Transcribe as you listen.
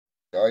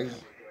Guys,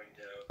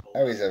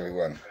 how is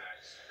everyone?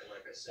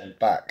 I'm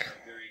back.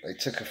 They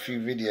took a few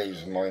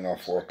videos of mine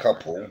off, or a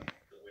couple.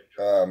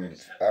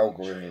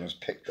 Algorithms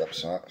picked up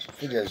some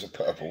videos I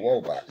put up a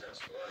while back,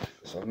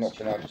 so I've not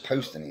been able to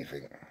post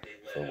anything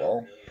for a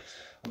while.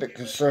 I'm a bit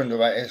concerned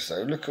about this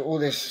though. Look at all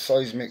this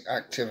seismic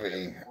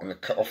activity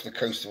off the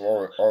coast of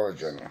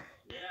Origin.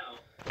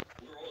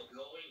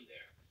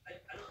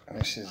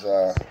 And this is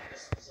have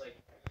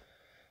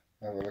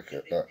a look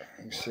at that.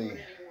 You can see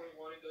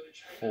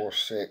 4,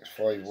 6,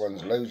 5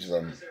 ones, loads of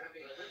them.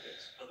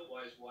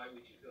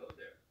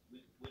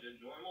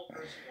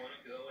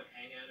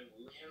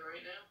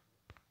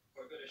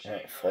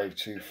 5,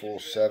 2, 4,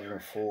 7,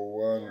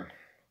 4, 1.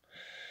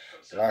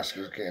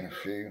 Alaska's getting a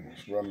few.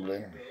 It's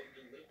rumbling.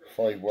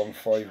 5, 1,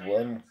 5,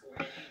 1.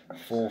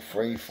 4,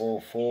 3,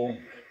 4, 4.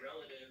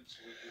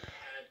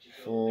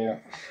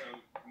 4.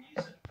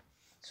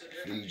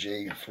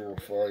 Fiji 4,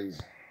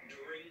 5.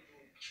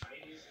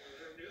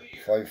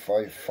 5,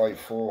 5, 5,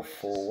 4,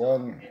 4,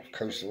 1.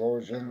 Coast of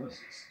Origin.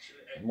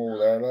 More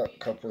there, look.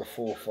 Couple of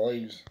 4,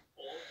 5s.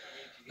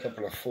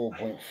 Couple of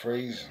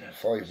 4.3s.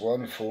 5,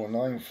 1, 4,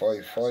 9,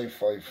 5, 5,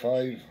 5,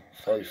 5,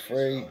 5,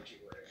 3,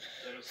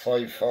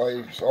 5,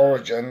 5. So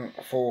Origin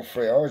 4,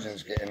 3.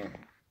 Origin's getting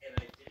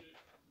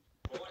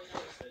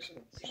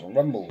some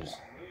rumbles.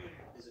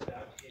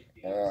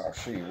 I'll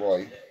show you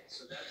why.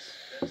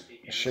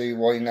 I'll show you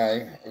why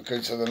now. We'll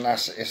go to the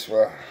NASA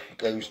iswa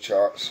goes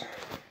charts.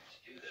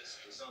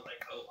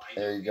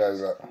 There you go,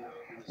 look.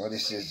 Well,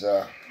 this is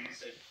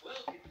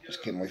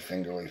just keep my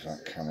finger away from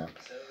that camera.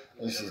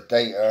 This is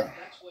data.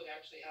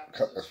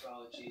 A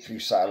few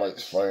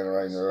satellites flying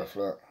around Earth,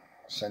 look,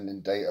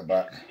 sending data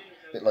back.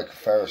 A bit like a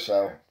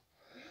ferrocell.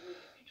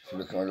 If you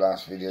look at my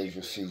last videos,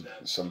 you'll see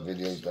some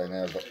videos down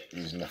there about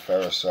using the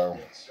ferrocell.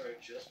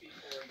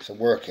 It's a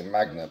working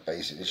magnet,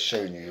 basically. It's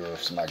showing you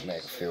Earth's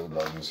magnetic field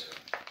lines.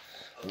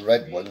 The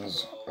red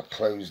ones are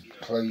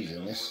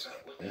closing this.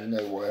 You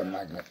know why a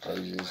magnet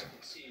closes.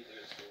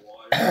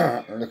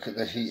 Look at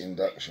the heat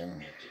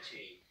induction.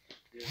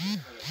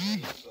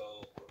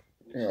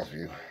 Get off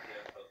you.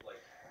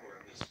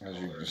 As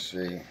you can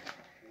see,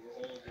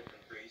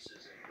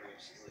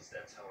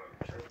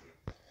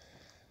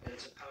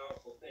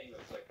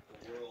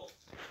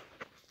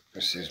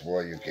 this is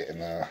why you're getting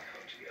the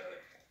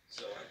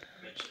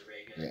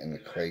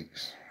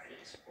quakes.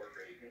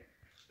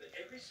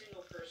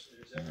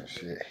 You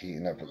see it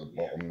heating up at the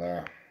bottom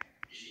there.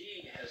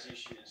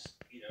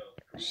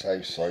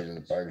 South side of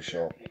the bow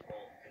shop.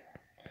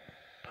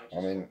 I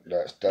mean,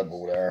 that's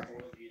double there.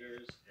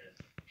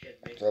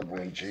 Double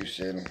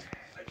inducing.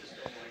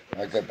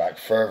 I go back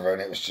further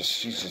and it was just,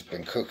 she's just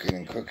been cooking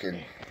and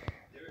cooking.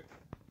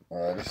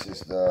 This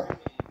is the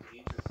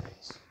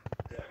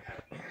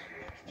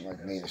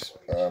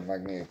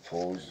magnetic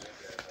pause.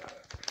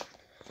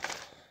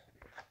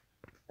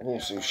 I've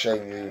also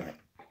shown you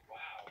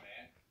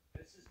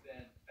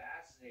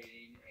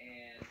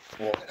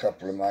what a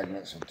couple of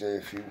magnets will do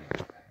if you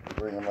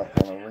bring them up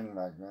on a ring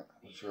magnet,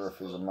 which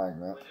Earth is a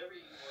magnet.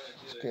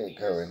 Let's get it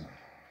going.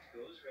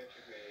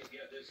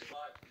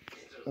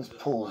 Let's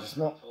pause. It's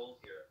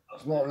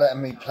not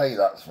letting me play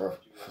that for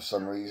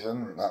some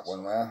reason, that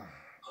one there.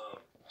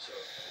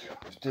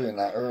 I was doing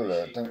that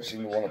earlier, I don't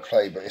seem to want to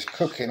play, but it's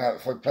cooking up.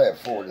 If I play it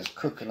forward, it's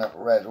cooking up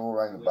red all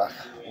around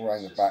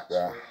the back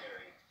there.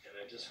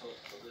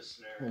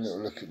 A little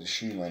look at the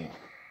Schumann.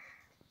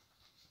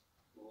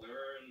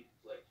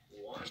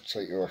 Let's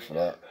take you off for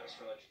that.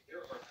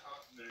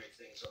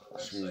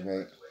 Excuse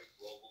me.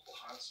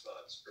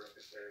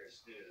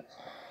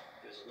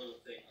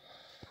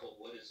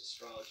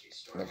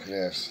 Look at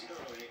this.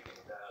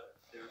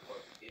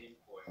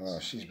 Oh,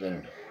 she's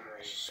been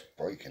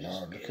spiking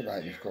hard. Look at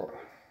that. You've got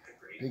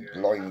a big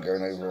line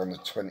going over on the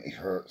 20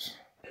 hertz.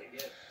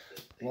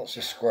 Lots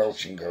of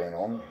squelching going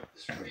on.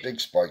 A big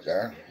spike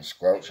there, a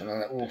squelch, and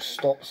then it all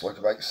stops like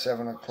about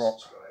 7 o'clock.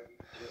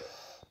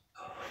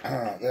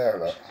 There,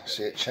 look.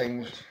 See it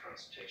change?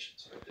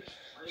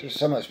 So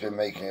something's been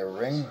making a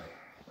ring.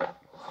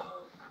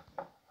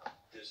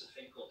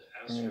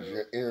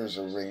 Your ears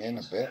are ringing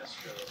a bit.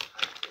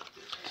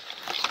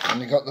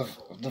 And you got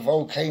the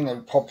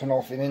volcano popping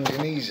off in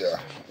Indonesia.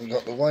 You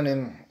got the one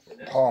in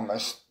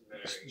Palmas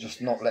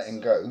just not letting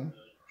go.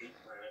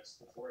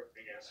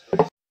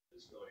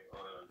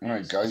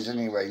 Alright guys,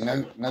 anyway,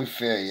 no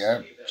fear,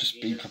 yeah?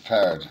 Just be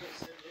prepared.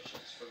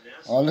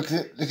 Oh, look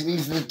at it,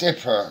 these are the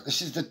dipper.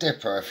 This is the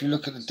dipper. If you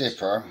look at the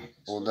dipper,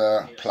 or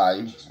the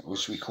plough,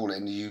 which we call it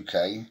in the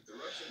UK,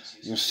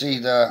 you'll see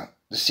the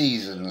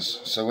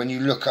seasons. So when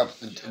you look up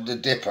the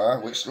dipper,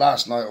 which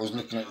last night I was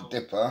looking at the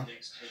dipper,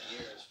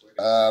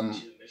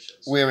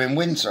 we're in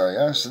winter,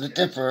 yeah? So the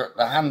dipper,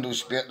 the handle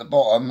should be at the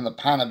bottom and the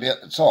pan will be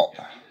at the top.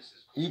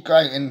 You go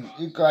out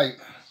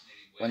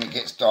when it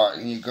gets dark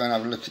and you go and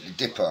have a look at the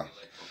dipper.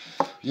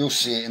 You'll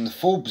see it in the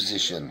full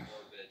position.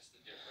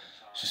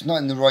 So it's not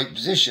in the right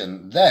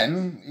position.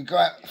 Then you go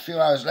out a few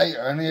hours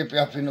later and you'll be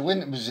up in the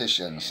winter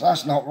position. So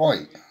that's not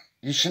right.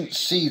 You shouldn't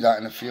see that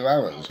in a few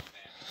hours.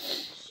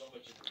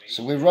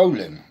 So we're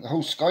rolling. The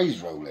whole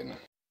sky's rolling.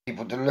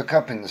 People to look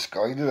up in the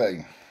sky, do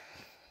they?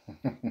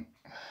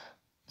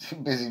 Too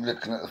busy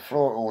looking at the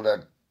floor, all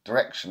the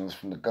directions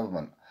from the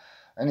government.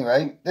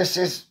 Anyway, this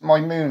is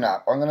my moon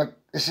app.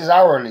 This is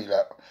hourly,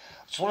 look.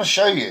 I just want to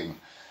show you.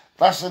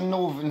 That's a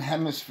northern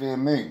hemisphere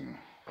moon,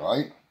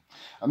 right?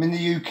 I'm in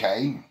the UK.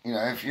 You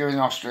know, if you're in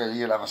Australia,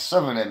 you'll have a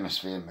southern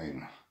hemisphere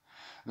moon.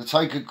 The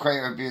Tycho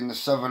crater would be in the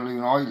southern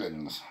Lunar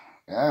Islands.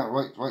 Yeah,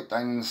 right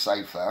down in the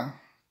south there.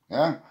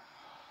 Yeah.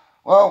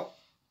 Well,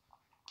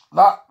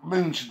 that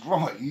moon should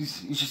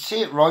rise. You should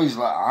see it rise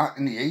like that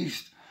in the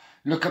east.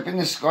 Look up in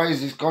the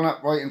skies, it's gone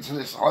up right into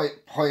this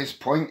highest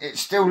point. It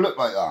still looked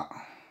like that.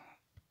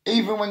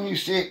 Even when you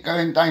see it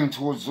going down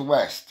towards the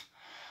west,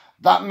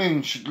 that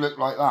moon should look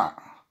like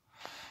that.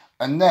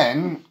 And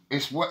then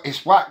it's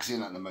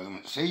waxing at the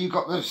moment. See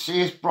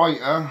it's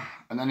brighter,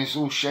 and then it's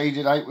all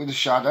shaded out with a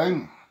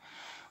shadow.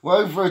 Well,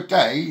 over a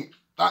day,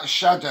 that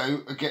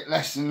shadow will get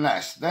less and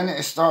less. Then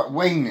it'll start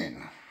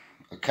waning.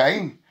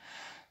 Okay,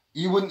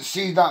 you wouldn't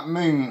see that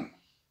moon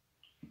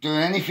doing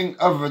anything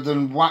other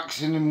than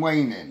waxing and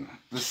waning.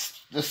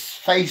 The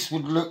face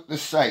would look the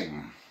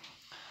same.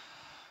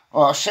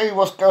 Well, I'll show you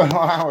what's going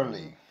on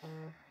hourly.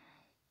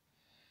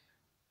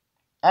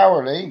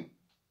 Hourly,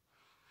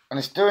 and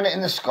it's doing it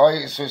in the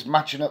sky, so it's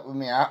matching up with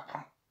my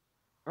app.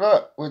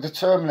 Look, with the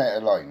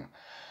Terminator line.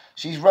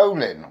 She's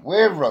rolling.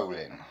 We're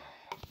rolling.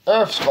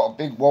 Earth's got a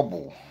big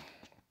wobble.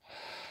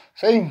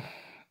 See?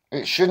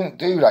 It shouldn't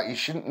do that. You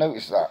shouldn't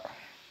notice that.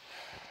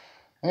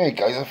 There you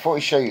guys, I thought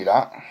I'd show you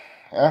that.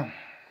 Yeah.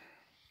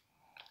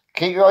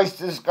 Keep your eyes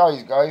to the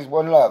skies, guys.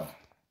 One love.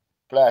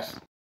 Bless.